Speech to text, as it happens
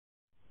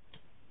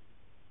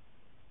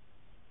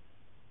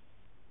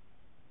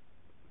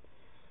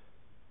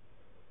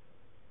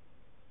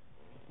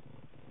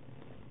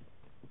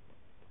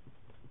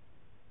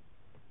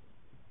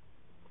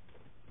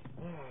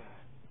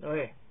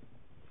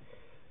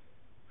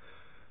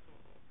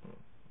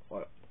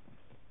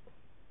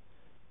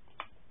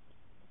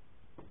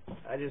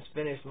I just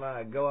finished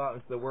my go out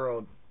into the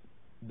world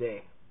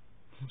day.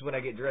 It's when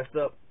I get dressed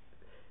up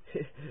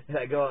and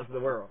I go out into the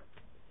world.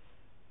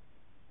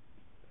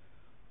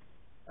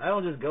 I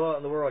don't just go out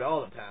in the world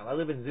all the time. I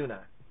live in Zuni,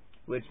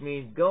 which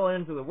means going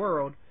into the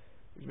world,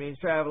 which means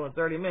traveling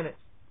 30 minutes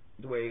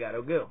to where you got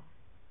to go,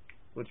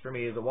 which for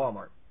me is a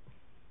Walmart,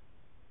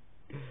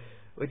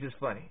 which is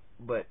funny.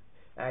 But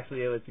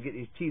actually, it was to get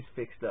these teeth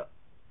fixed up,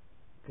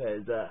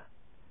 because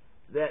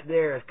that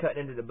there is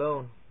cutting into the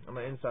bone on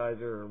my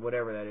incisor or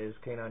whatever that is,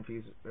 canine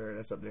teeth, or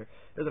that's up there.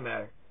 Doesn't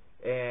matter,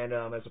 and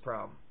that's a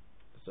problem.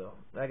 So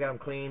I got them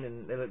clean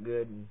and they look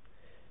good, and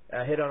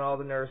I hit on all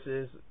the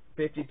nurses.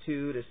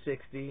 52 to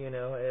 60, you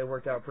know, it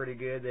worked out pretty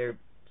good. They're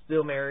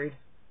still married.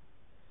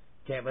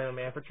 Can't blame a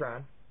man for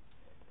trying.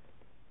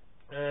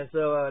 And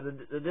so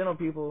the dental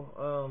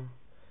people,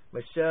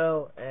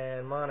 Michelle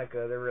and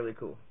Monica, they're really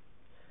cool.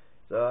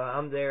 So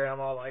I'm there, I'm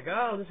all like,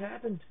 oh, this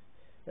happened.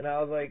 And I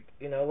was like,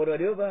 you know, what do I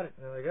do about it?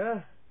 And they're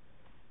like,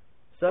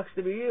 sucks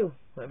to be you,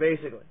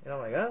 basically. And I'm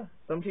like,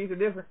 some teeth are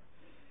different,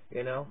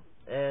 you know.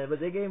 But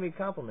they gave me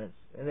compliments,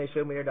 and they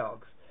showed me their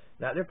dogs.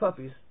 Not their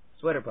puppies,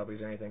 sweater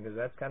puppies or anything, because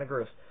that's kind of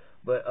gross.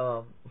 But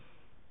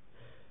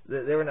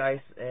they were nice,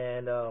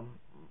 and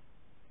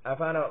I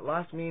found out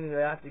Las Minas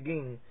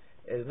Leotargin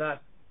is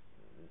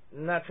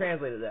not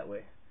translated that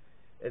way.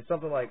 It's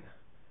something like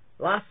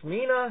Las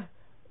Minas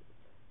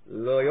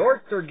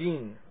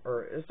Leotargin,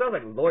 or it sounds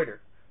like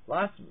loiter.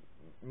 Las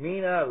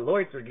Minas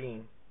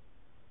Leotargin.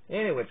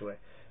 Any which way.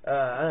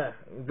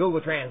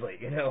 Google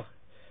Translate, you know.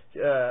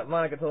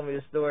 Monica told me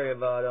this story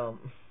about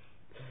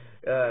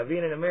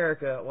being in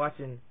America,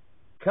 watching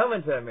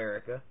Coming to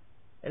America,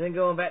 and then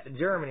going back to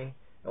Germany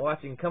and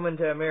watching Coming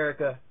to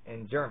America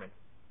in German.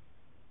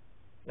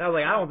 And I was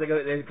like, I don't think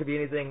there could be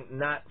anything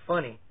not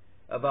funny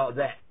about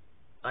that.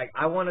 Like,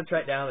 I want to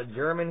track down a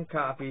German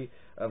copy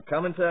of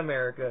Coming to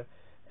America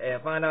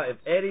and find out if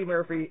Eddie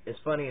Murphy is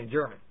funny in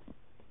German.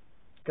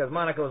 Because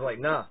Monica was like,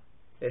 nah.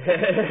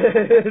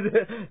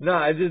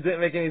 Nah, it just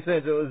didn't make any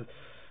sense. It was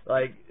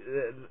like...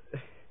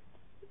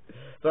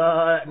 So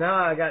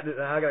now I got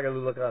to go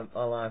look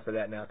online for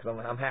that now,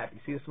 because I'm happy.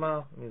 See the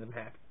smile? It means I'm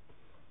happy.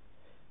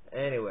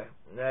 Anyway,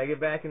 I get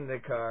back in the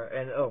car,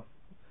 and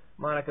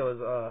Monica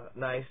was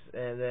nice,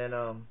 and then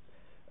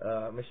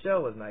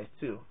Michelle was nice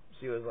too.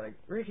 She was like,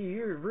 Ricky,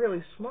 you're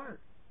really smart.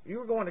 You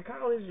were going to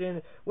college,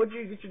 and what did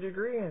you get your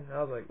degree in?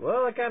 I was like,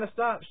 well, I kind of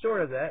stopped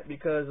short of that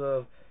because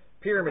of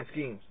pyramid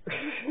schemes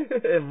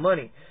and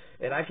money,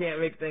 and I can't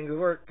make things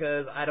work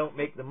because I don't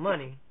make the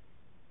money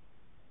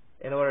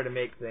in order to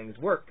make things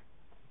work.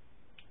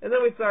 And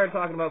then we started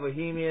talking about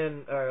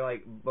Bohemian, or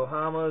like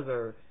Bahamas,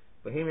 or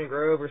Bohemian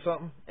Grove or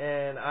something,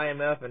 and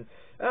IMF, and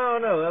I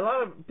don't know, a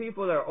lot of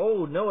people that are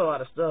old know a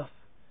lot of stuff,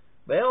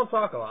 but they don't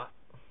talk a lot.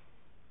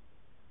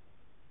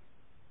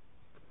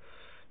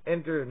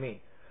 Enter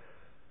me.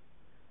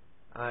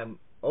 I'm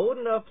old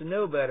enough to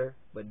know better,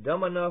 but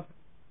dumb enough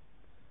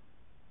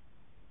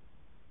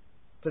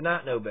to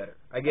not know better,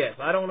 I guess.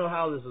 I don't know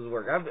how this is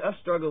work. I've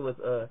struggled with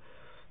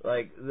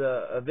like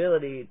the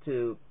ability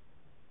to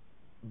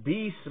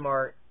be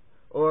smart,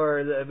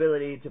 or the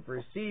ability to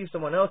perceive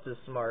someone else as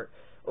smart,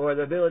 or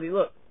the ability,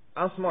 look,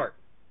 I'm smart.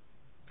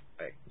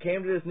 I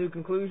came to this new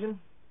conclusion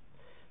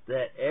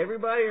that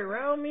everybody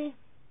around me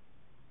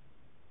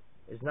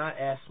is not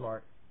as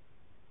smart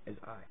as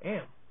I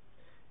am.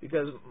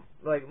 Because,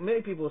 like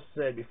many people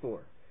said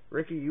before,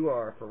 Ricky, you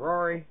are a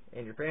Ferrari,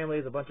 and your family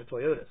is a bunch of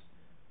Toyotas.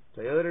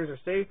 Toyotas are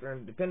safe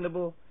and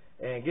dependable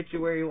and get you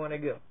where you want to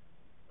go.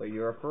 But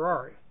you're a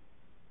Ferrari.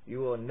 You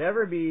will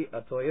never be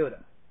a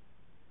Toyota.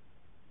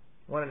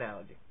 One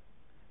analogy.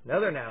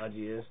 Another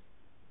analogy is,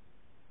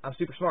 I'm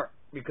super smart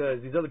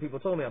because these other people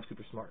told me I'm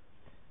super smart.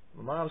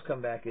 My mom's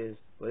comeback is,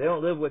 well, they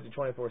don't live with you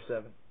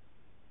 24/7.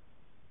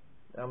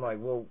 I'm like,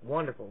 well,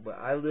 wonderful, but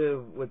I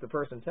live with the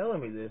person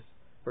telling me this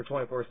for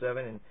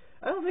 24/7, and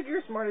I don't think you're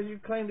as smart as you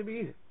claim to be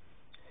either.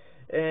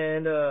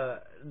 And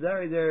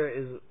there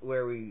is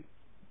where we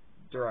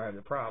derive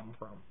the problem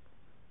from.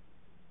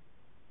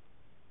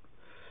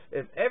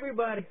 If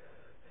everybody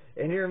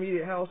in your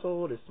immediate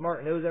household is smart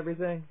and knows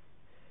everything,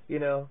 you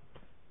know,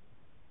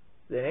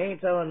 then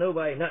ain't telling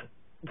nobody nothing.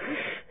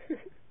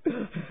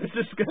 It's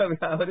just kind of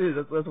how it is.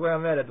 That's where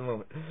I'm at the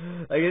moment.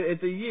 Like,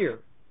 it's a year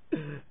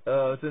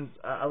since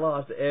I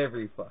lost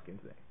every fucking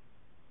thing.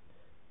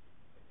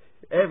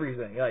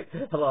 Everything. Like,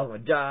 I lost my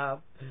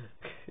job.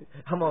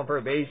 I'm on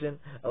probation.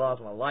 I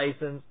lost my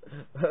license.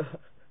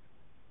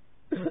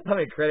 I'm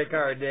in credit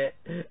card debt.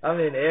 I'm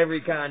in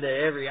every kind of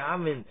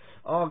I'm in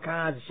all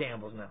kinds of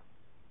shambles now.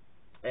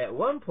 At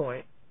one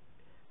point,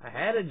 I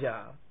had a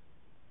job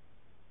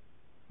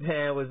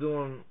and was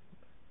doing,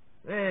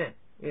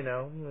 you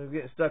know, I was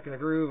getting stuck in the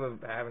groove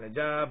of having a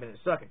job and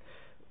it's sucking.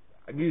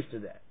 I'm used to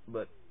that.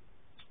 But,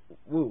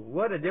 woo,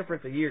 what a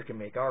difference a year can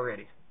make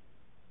already.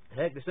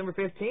 Heck, December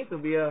 15th will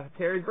be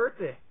Terry's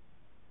birthday.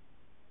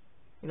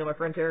 You know my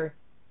friend Terry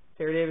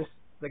Davis,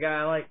 the guy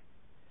I like.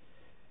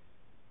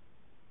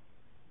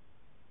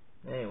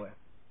 Anyway,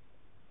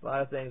 a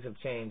lot of things have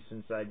changed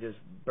since I just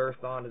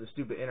burst onto the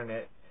stupid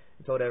internet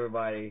and told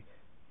everybody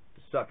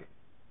suck it.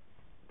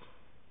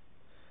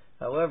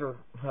 However,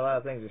 a lot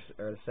of things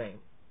are the same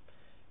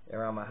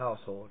around my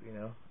household,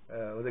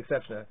 with the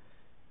exception of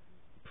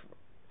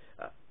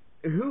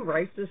who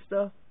writes this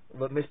stuff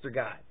but Mr.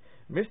 God.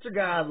 Mr.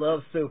 God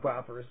loves soap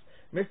operas.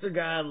 Mr.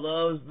 God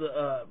loves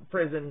the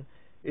prison.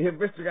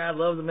 Mr. God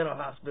loves the mental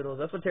hospitals.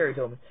 That's what Terry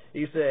told me.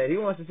 He said he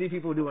wants to see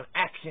people doing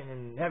action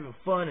and having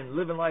fun and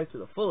living life to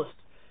the fullest,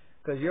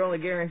 because you're only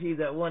guaranteed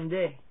that one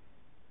day.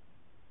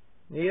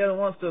 He doesn't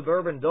want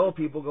suburban dull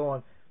people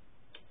going,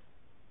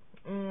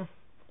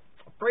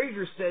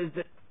 Fraiser says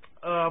that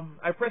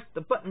I pressed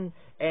the button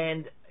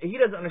and he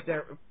doesn't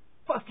understand.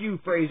 Fuck you,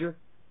 Fraiser.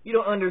 You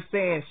don't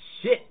understand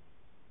shit.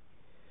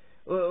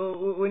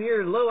 When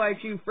your low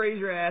IQ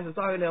Fraiser ass is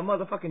talking to a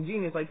motherfucking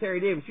genius like Terry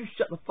Davis, you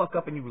shut the fuck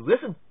up and you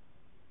listen.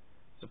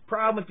 It's a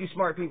problem with you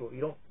smart people.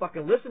 You don't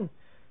fucking listen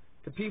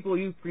to people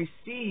you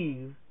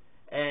perceive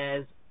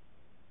as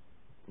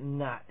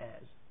not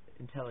as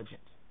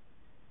intelligent.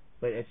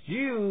 But it's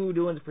you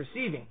doing the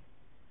perceiving.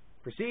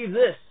 Perceive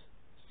this.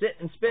 Sit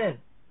and spin.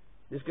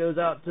 This goes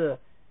out to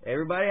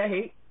everybody I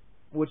hate,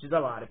 which is a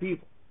lot of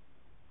people.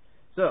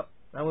 So,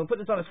 I'm going to put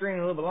this on the screen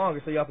a little bit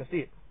longer so y'all can see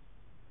it.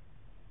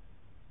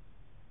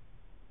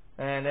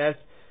 And that's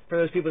for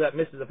those people that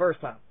missed it the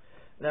first time.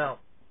 Now,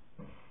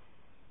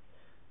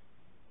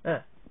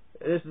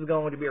 this is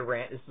going to be a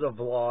rant. This is a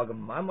vlog of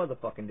my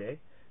motherfucking day.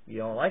 If you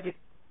don't like it,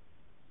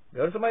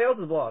 go to somebody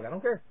else's vlog. I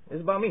don't care. This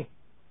is about me.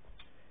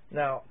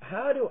 Now,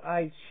 how do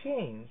I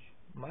change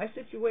my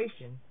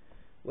situation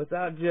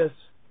without just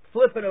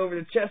flipping over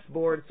the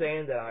chessboard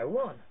saying that I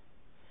won?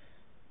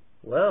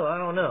 Well, I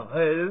don't know.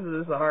 Hey,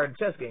 this is a hard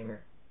chess game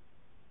here.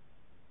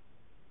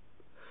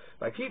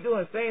 If I keep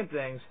doing the same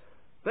things,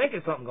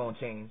 thinking something's going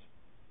to change,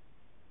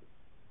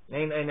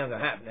 ain't nothing going to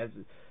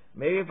happen.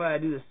 Maybe if I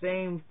do the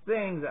same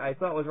things that I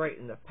thought was right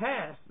in the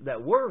past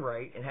that were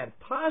right and had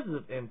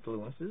positive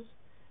influences,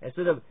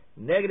 instead of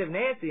negative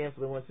Nancy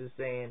influences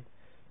saying,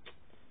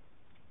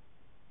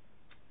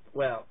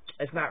 well,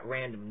 it's not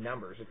random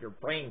numbers. If your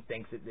brain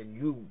thinks it, then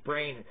you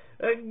brain...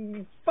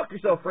 fuck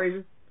yourself,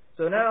 Fraiser.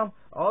 So now,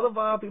 all the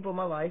vile people in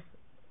my life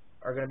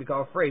are going to be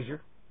called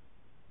Fraiser,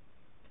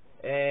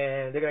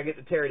 and they're going to get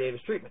the Terry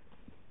Davis treatment.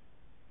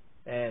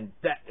 And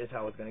that is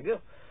how it's going to go.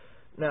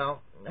 Now,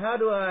 how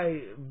do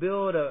I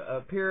build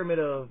a pyramid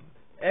of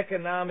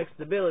economic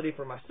stability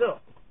for myself?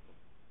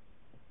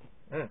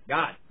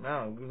 God.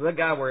 No, let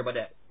God worry about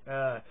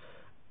that.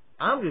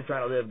 I'm just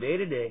trying to live day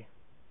to day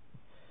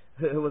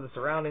with the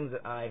surroundings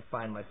that I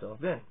find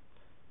myself in.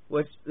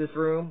 Which, this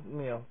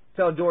room,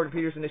 tell Jordan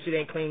Peterson this shit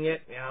ain't clean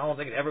yet. I don't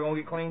think it's ever going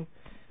to get clean.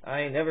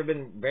 I ain't never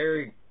been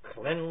very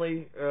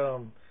cleanly.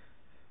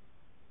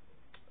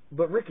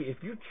 But, Ricky, if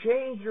you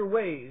changed your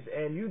ways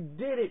and you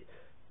did it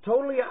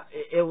totally,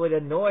 it would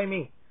annoy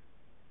me.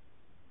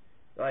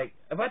 Like,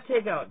 if I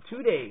take out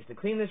 2 days to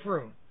clean this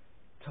room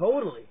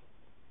totally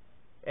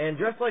and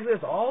dress like this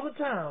all the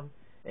time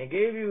and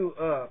gave you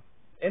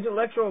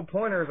intellectual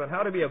pointers on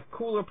how to be a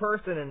cooler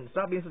person and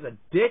stop being such a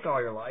dick all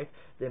your life,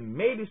 then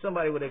maybe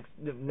somebody would...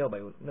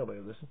 Nobody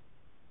would listen.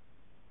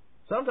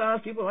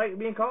 Sometimes people like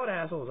being called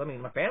assholes. I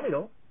mean, my family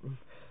don't.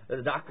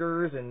 The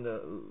doctors and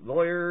the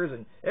lawyers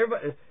and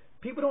everybody...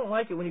 People don't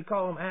like it when you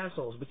call them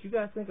assholes, but you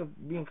got to think of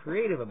being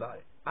creative about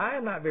it. I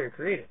am not very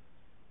creative.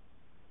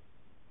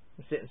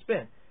 Sit and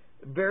spin.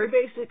 Very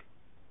basic.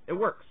 It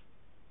works.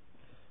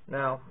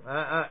 Now,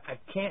 I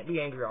can't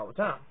be angry all the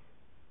time.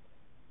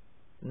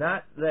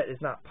 Not that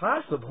it's not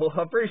possible.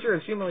 I'm pretty sure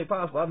it's humanly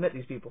possible. I've met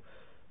these people.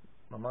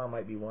 My mom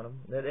might be one of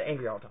them. They're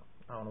angry all the time.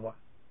 I don't know why.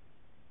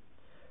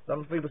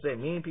 Some people say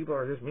mean people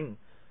are just mean.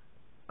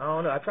 I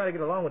don't know. I try to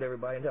get along with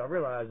everybody until I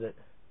realize that,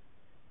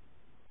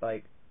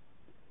 like,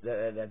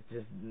 that's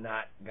just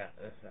not gonna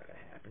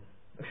happen.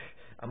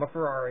 I'm a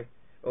Ferrari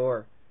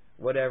or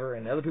whatever,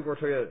 and other people are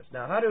Toyotas.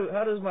 Now,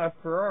 how does my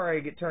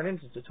Ferrari get turned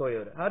into a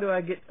Toyota? How do I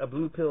get a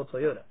blue pill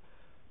Toyota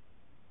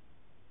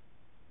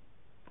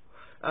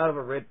out of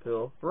a red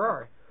pill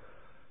Ferrari?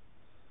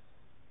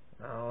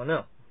 I don't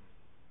know.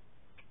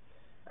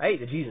 I ate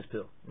the Jesus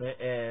pill,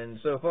 and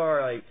so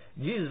far, like,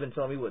 Jesus has been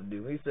telling me what to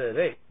do. He said,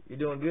 "Hey, you're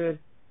doing good.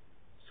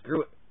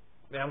 Screw it."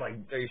 And I'm like,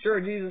 "Are you sure,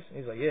 Jesus?"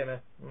 He's like, "Yeah,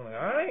 man." I'm like,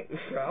 "All right,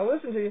 I'll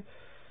listen to you."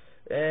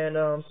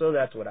 And so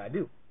that's what I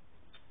do.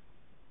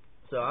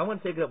 So I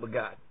want to take it up with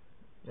God.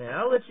 And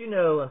I'll let you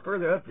know in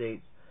further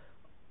updates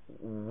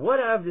what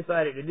I've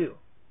decided to do.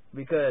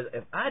 Because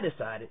if I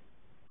decide it,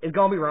 it's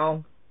going to be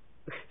wrong.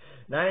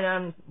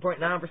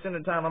 99.9% of the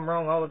time, I'm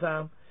wrong all the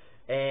time.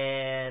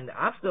 And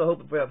I'm still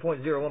hoping for that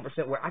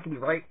 0.01% where I can be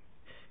right.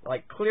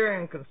 Like, clear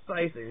and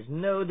concise. There's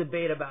no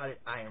debate about it.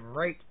 I am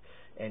right,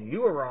 and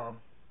you are wrong.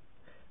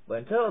 But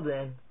until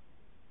then,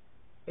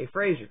 hey,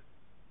 Fraiser,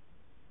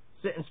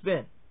 sit and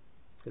spin.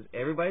 Because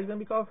everybody's going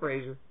to be called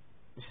Fraiser.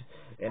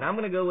 And I'm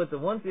going to go with the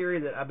one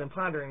theory that I've been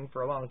pondering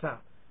for a long time.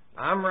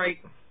 I'm right.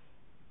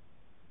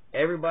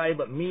 Everybody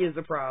but me is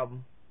the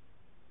problem.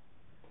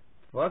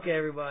 Fuck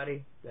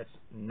everybody. That's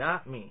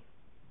not me.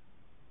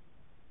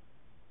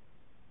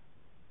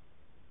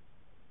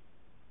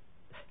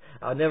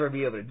 I'll never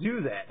be able to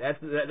do that.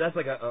 That's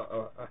like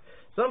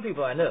some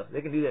people I know,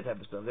 they can do that type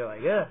of stuff. They're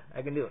like, yeah,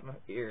 I can do it. My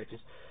ear itches.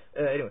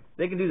 Anyway,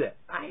 they can do that.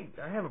 I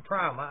have a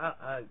problem.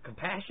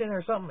 Compassion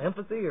or something,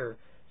 empathy or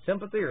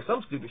sympathy or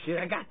some stupid shit.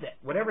 I got that.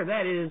 Whatever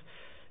that is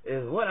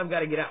what I've got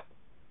to get out.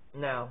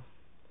 Now,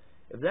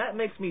 if that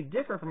makes me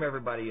different from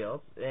everybody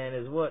else and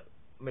is what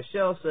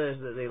Michelle says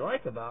that they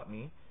like about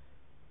me,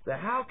 then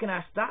how can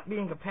I stop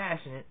being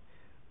compassionate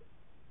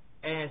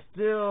and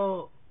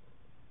still...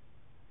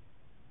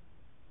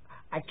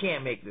 I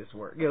can't make this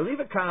work. Leave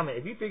a comment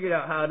if you figured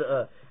out how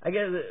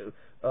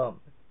to,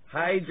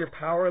 hide your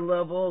power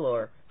level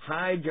or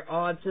hide your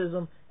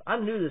autism.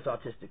 I'm new to this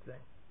autistic thing.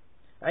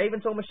 I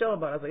even told Michelle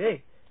about it. I was like,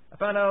 hey, I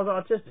found out I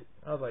was autistic.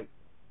 I was like,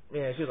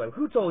 yeah. She was like,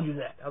 who told you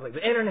that? I was like,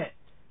 the internet.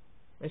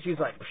 And she's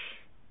like, psh.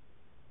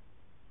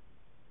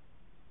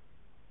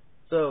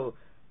 So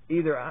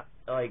either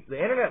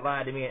the internet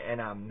lied to me and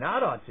I'm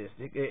not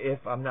autistic.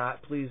 If I'm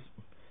not, please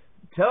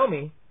tell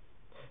me,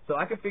 so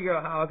I can figure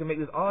out how I can make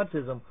this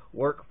autism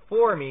work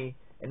for me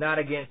and not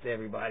against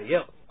everybody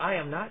else. I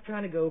am not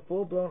trying to go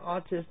full-blown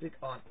autistic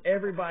on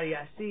everybody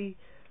I see.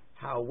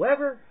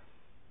 However,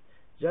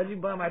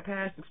 judging by my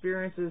past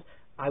experiences,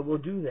 I will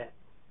do that.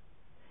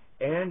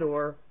 And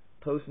or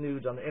post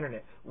nudes on the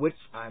internet, which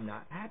I'm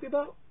not happy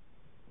about.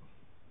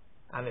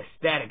 I'm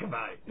ecstatic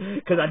about it,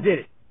 because I did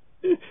it.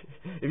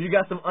 If you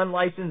got some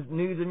unlicensed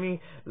nudes of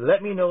me,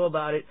 let me know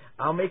about it.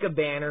 I'll make a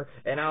banner,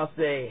 and I'll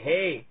say,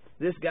 hey,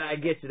 this guy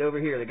gets it over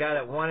here. The guy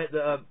that wanted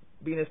the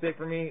penis pic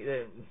for me,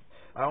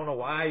 I don't know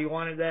why you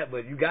wanted that,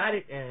 but you got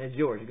it, and it's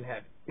yours. You can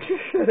have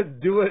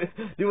it.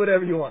 Do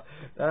whatever you want.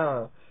 I don't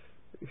know.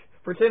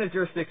 Pretend it's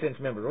your 6-inch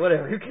member.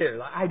 Whatever. Who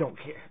cares? I don't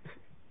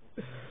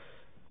care.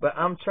 But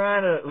I'm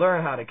trying to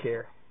learn how to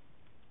care.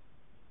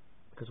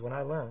 Because when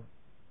I learn,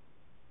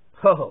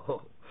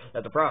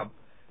 that's a problem.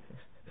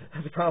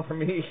 That's a problem for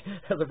me.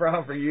 That's a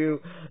problem for you.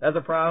 That's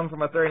a problem for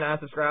my 39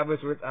 subscribers,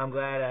 which I'm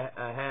glad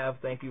I have.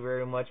 Thank you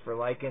very much for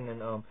liking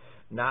and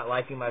not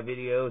liking my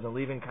videos and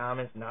leaving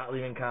comments, not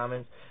leaving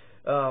comments.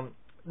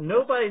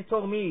 Nobody's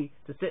told me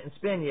to sit and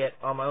spin yet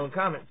on my own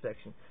comment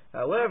section.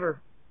 However,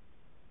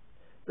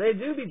 they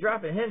do be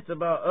dropping hints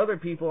about other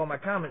people on my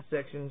comment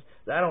sections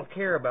that I don't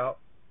care about.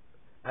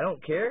 I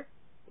don't care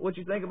what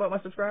you think about my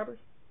subscribers.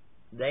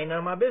 They ain't none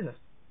of my business.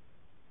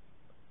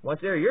 Once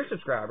they're your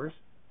subscribers,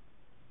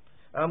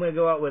 I'm going to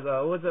go out with,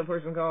 what's that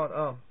person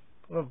called?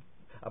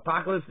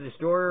 Apocalypse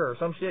Destroyer or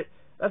some shit.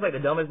 That's like the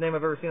dumbest name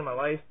I've ever seen in my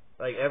life.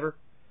 Like, ever.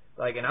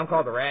 Like, and I'm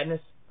called the Radness.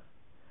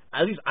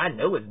 At least I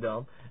know it's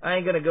dumb. I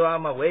ain't going to go out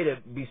of my way to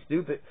be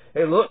stupid.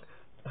 Hey, look,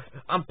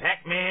 I'm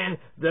Pac-Man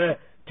the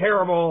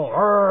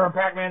Terrible.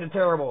 Pac-Man the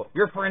Terrible.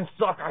 Your friends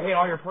suck. I hate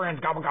all your friends.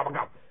 Gobble, gobble,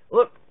 gobble.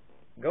 Look,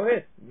 go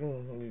ahead.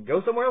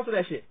 Go somewhere else with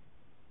that shit.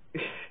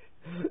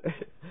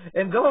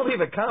 And don't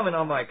leave a comment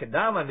on my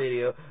Kadama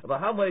video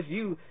about how much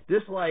you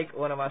dislike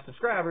one of my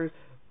subscribers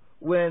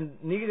when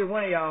neither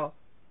one of y'all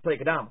play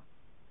Kadama.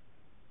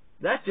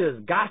 That's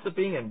just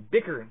gossiping and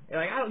bickering.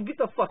 Like, I don't get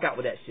the fuck out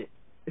with that shit.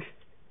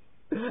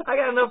 I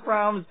got enough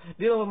problems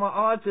dealing with my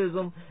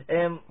autism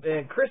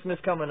and Christmas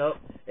coming up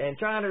and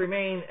trying to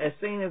remain as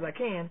sane as I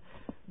can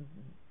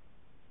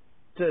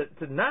to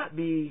not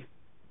be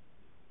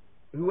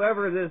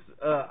whoever this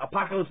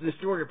Apocalypse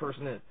Destroyer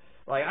person is.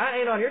 Like, I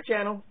ain't on your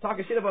channel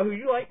talking shit about who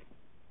you like.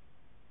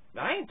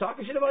 I ain't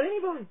talking shit about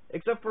anybody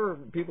except for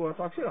people I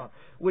talk shit on,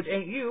 which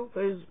ain't you,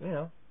 because,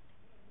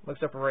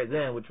 except for right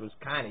then, which was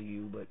kind of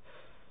you, but,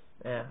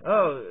 yeah.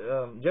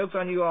 Jokes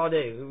on you all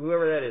day,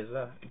 whoever that is,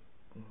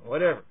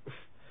 whatever.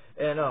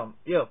 And,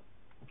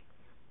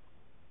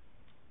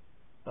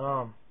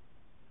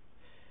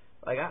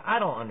 like, I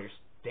don't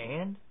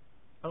understand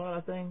a lot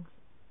of things.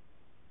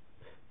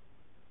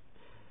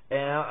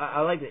 And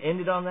I like to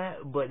end it on that,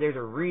 but there's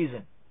a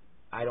reason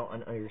I don't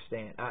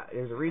understand.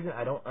 There's a reason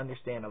I don't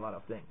understand a lot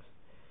of things.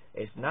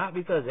 It's not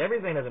because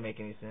everything doesn't make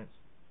any sense.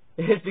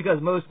 It's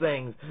because most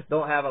things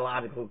don't have a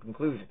logical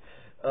conclusion.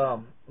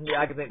 I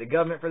can thank the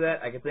government for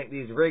that. I can thank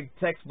these rigged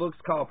textbooks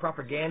called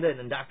propaganda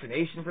and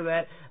indoctrination for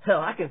that. Hell,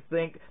 I can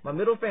thank my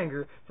middle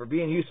finger for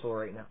being useful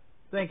right now.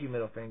 Thank you,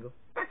 middle finger.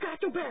 I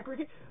got your back,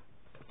 Ricky.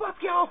 Fuck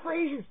y'all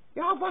Fraisers.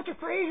 Y'all a bunch of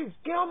Fraisers.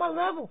 Get on my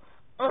level.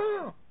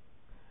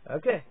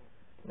 Okay.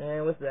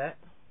 And with that,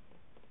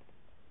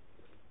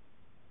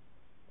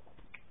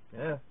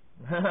 yeah,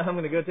 I'm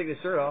going to go take this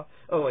shirt off.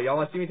 Oh, y'all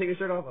want to see me take this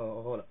shirt off?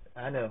 Oh, hold up.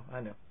 I know.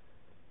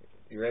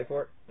 You ready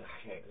for it?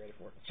 I ain't ready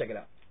for it. Check it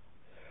out.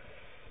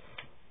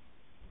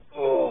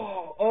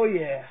 Oh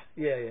yeah.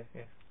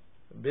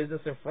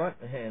 Business in front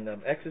and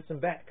exits in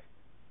back.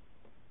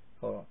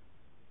 Hold on.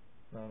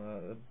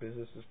 No,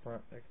 business is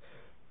front.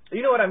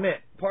 You know what I meant?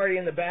 Party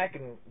in the back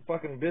and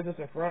fucking business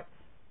in front?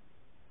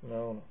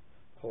 No.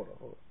 Hold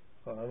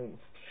on.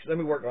 Let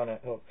me work on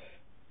that. Hold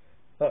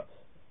on.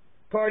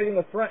 Party in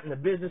the front and the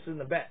business in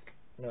the back.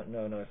 No,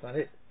 that's not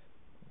it.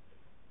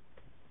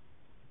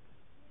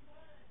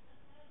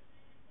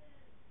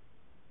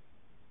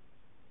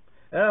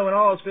 When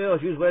all else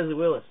fails, use Wesley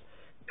Willis.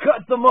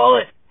 Cut the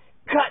mullet!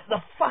 Cut the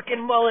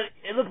fucking mullet!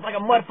 It looks like a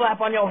mud flap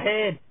on your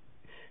head!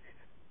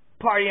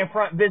 party in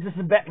front, business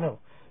in back. No.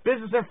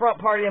 Business in front,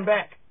 party in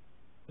back.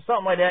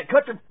 Something like that.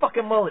 Cut your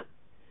fucking mullet,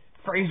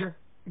 Fraiser.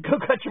 Go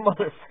cut your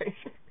mullet,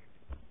 Fraiser.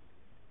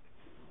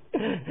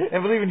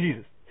 And believe in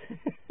Jesus.